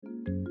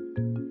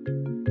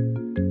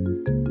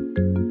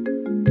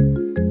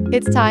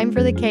It's time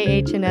for the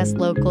KHNS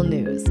Local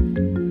News.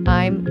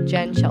 I'm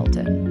Jen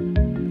Shelton.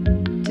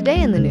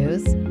 Today in the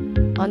news,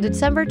 on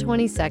December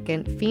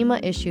 22nd, FEMA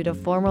issued a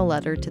formal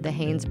letter to the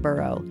Haines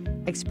Borough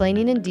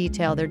explaining in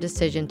detail their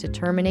decision to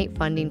terminate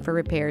funding for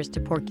repairs to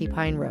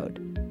Porcupine Road.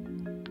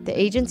 The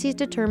agency's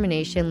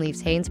determination leaves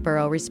Haines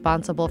Borough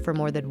responsible for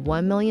more than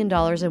 $1 million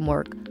in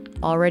work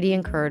already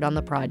incurred on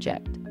the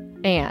project.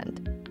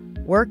 And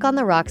work on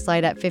the rock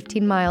slide at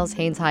 15 Miles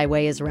Haines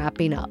Highway is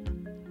wrapping up.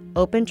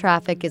 Open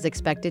traffic is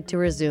expected to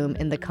resume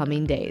in the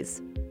coming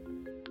days.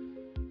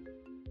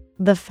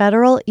 The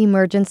Federal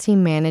Emergency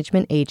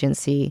Management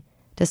Agency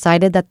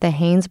decided that the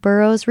Haines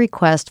Borough's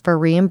request for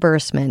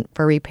reimbursement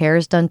for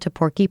repairs done to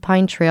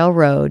Porcupine Trail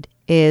Road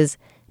is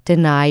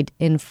denied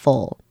in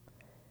full.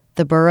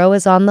 The borough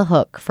is on the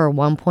hook for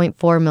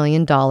 $1.4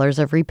 million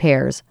of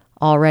repairs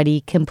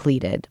already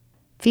completed.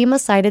 FEMA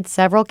cited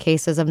several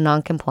cases of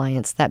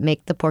noncompliance that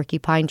make the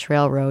Porcupine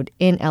Trail Road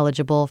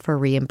ineligible for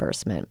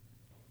reimbursement.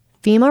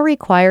 FEMA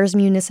requires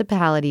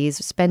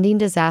municipalities spending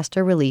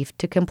disaster relief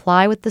to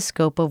comply with the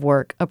scope of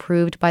work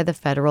approved by the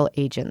federal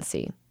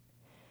agency.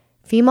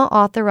 FEMA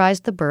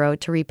authorized the borough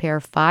to repair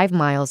 5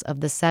 miles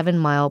of the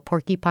 7-mile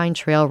Porcupine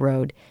Trail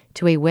Road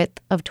to a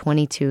width of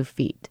 22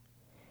 feet.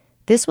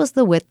 This was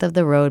the width of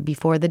the road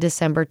before the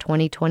December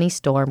 2020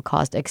 storm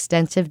caused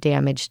extensive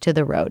damage to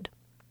the road.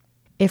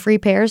 If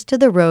repairs to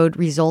the road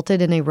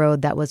resulted in a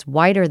road that was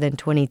wider than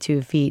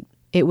 22 feet,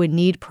 it would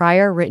need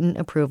prior written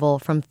approval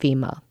from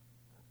FEMA.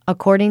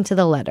 According to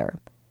the letter,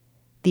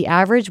 the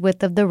average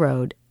width of the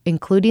road,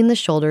 including the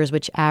shoulders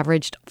which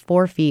averaged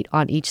 4 feet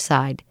on each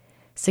side,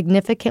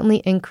 significantly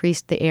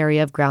increased the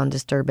area of ground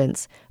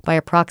disturbance by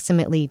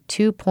approximately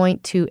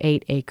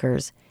 2.28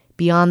 acres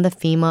beyond the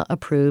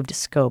FEMA-approved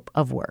scope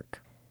of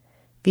work.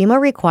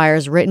 FEMA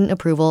requires written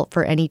approval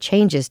for any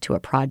changes to a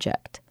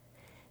project.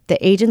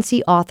 The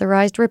agency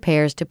authorized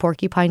repairs to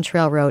Porcupine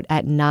Trail Road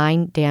at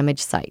 9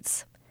 damaged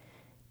sites.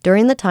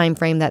 During the time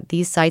frame that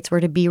these sites were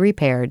to be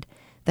repaired,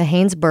 the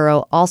Haines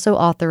Borough also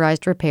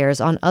authorized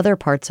repairs on other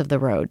parts of the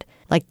road,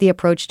 like the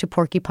approach to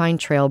Porcupine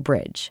Trail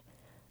Bridge.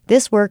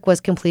 This work was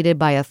completed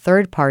by a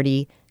third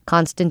party,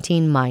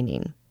 Constantine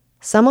Mining.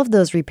 Some of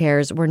those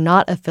repairs were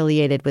not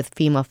affiliated with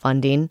FEMA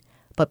funding,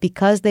 but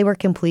because they were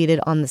completed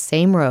on the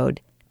same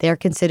road, they are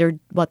considered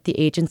what the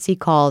agency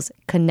calls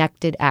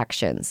connected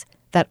actions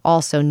that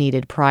also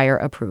needed prior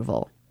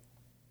approval.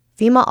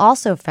 FEMA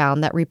also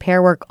found that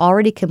repair work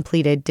already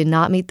completed did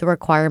not meet the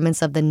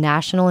requirements of the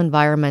National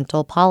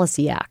Environmental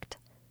Policy Act.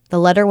 The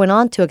letter went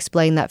on to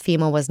explain that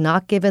FEMA was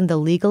not given the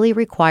legally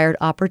required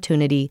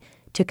opportunity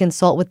to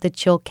consult with the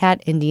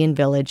Chilkat Indian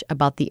Village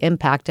about the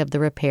impact of the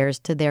repairs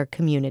to their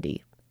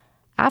community.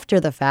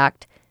 After the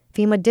fact,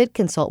 FEMA did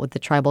consult with the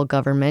tribal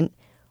government,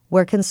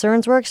 where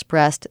concerns were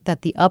expressed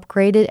that the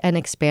upgraded and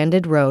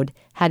expanded road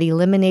had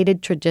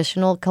eliminated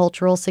traditional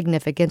cultural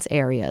significance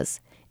areas,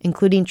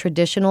 including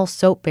traditional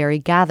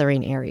soapberry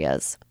gathering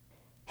areas.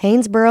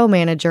 Haines Borough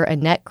Manager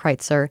Annette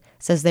Kreitzer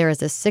says there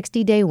is a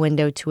 60-day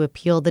window to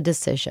appeal the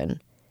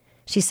decision.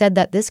 She said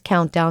that this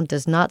countdown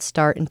does not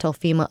start until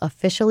FEMA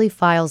officially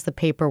files the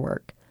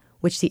paperwork,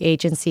 which the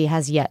agency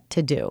has yet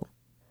to do.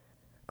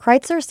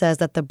 Kreitzer says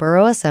that the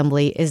Borough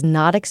Assembly is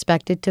not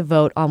expected to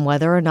vote on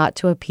whether or not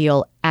to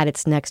appeal at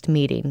its next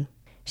meeting.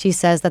 She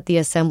says that the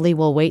Assembly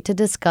will wait to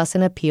discuss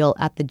an appeal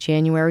at the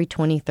January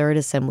 23rd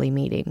Assembly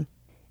meeting.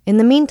 In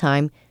the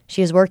meantime,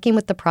 she is working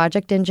with the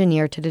project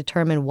engineer to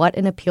determine what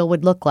an appeal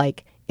would look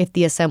like if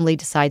the Assembly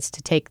decides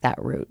to take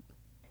that route.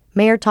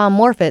 Mayor Tom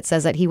Morfitt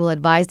says that he will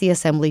advise the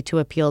Assembly to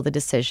appeal the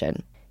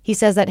decision. He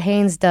says that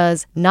Haines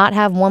does not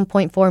have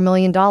 $1.4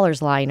 million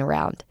lying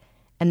around,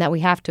 and that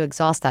we have to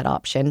exhaust that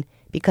option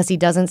because he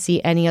doesn't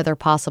see any other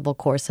possible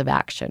course of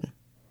action.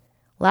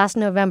 Last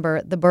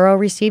November, the borough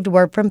received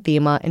word from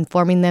FEMA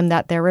informing them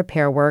that their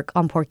repair work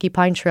on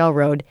Porcupine Trail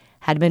Road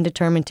had been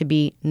determined to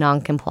be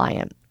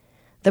non-compliant.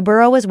 The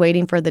borough was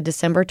waiting for the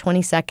December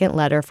 22nd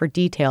letter for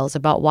details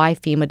about why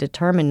FEMA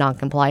determined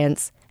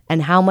noncompliance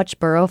and how much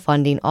borough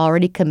funding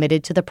already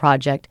committed to the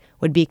project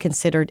would be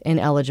considered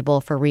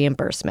ineligible for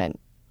reimbursement.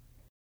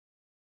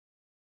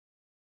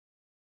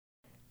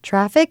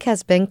 Traffic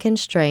has been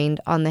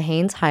constrained on the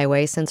Haines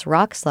Highway since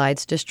rock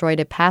slides destroyed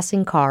a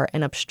passing car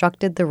and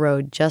obstructed the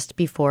road just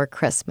before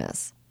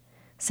Christmas.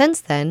 Since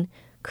then,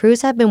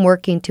 crews have been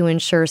working to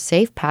ensure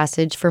safe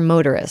passage for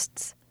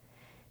motorists.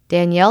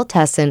 Danielle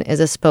Tesson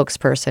is a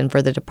spokesperson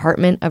for the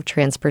Department of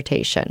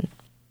Transportation.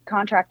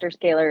 Contractor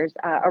scalers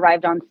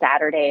arrived on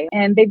Saturday,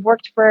 and they've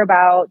worked for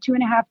about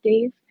 2.5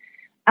 days.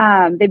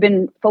 They've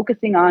been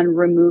focusing on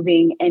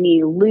removing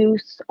any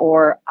loose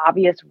or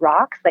obvious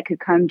rocks that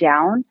could come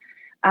down.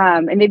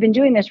 And they've been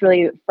doing this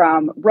really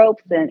from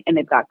ropes, and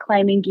they've got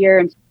climbing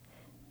gear.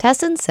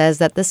 Tesson says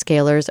that the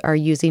scalers are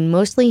using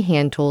mostly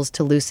hand tools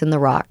to loosen the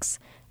rocks,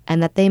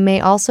 and that they may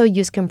also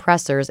use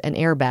compressors and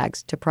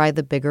airbags to pry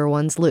the bigger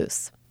ones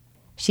loose.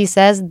 She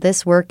says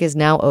this work is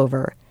now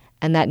over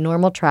and that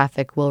normal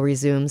traffic will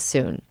resume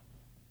soon.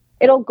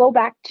 It'll go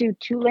back to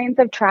 2 lanes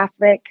of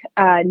traffic,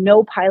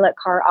 no pilot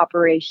car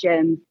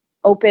operations,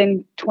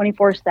 open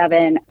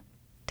 24/7.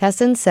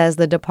 Tesson says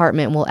the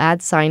department will add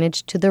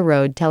signage to the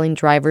road telling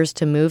drivers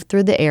to move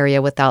through the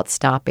area without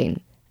stopping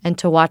and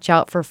to watch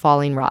out for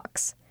falling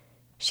rocks.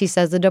 She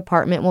says the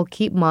department will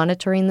keep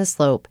monitoring the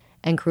slope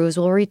and crews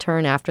will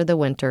return after the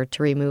winter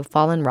to remove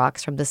fallen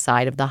rocks from the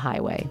side of the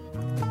highway.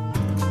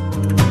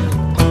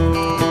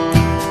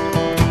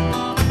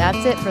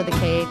 That's it for the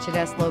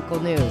KHNS Local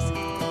News.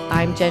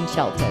 I'm Jen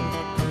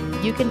Shelton.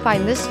 You can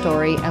find this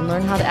story and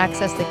learn how to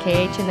access the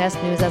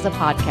KHNS News as a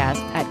podcast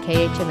at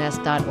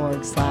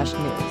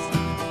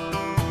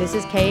khns.org/news. This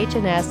is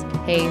KHNS,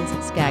 Haines,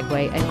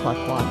 Skagway, and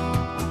Cluckwatt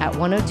at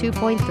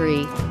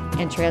 102.3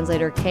 and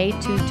translator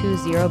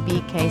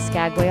K220BK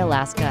Skagway,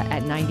 Alaska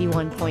at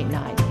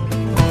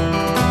 91.9.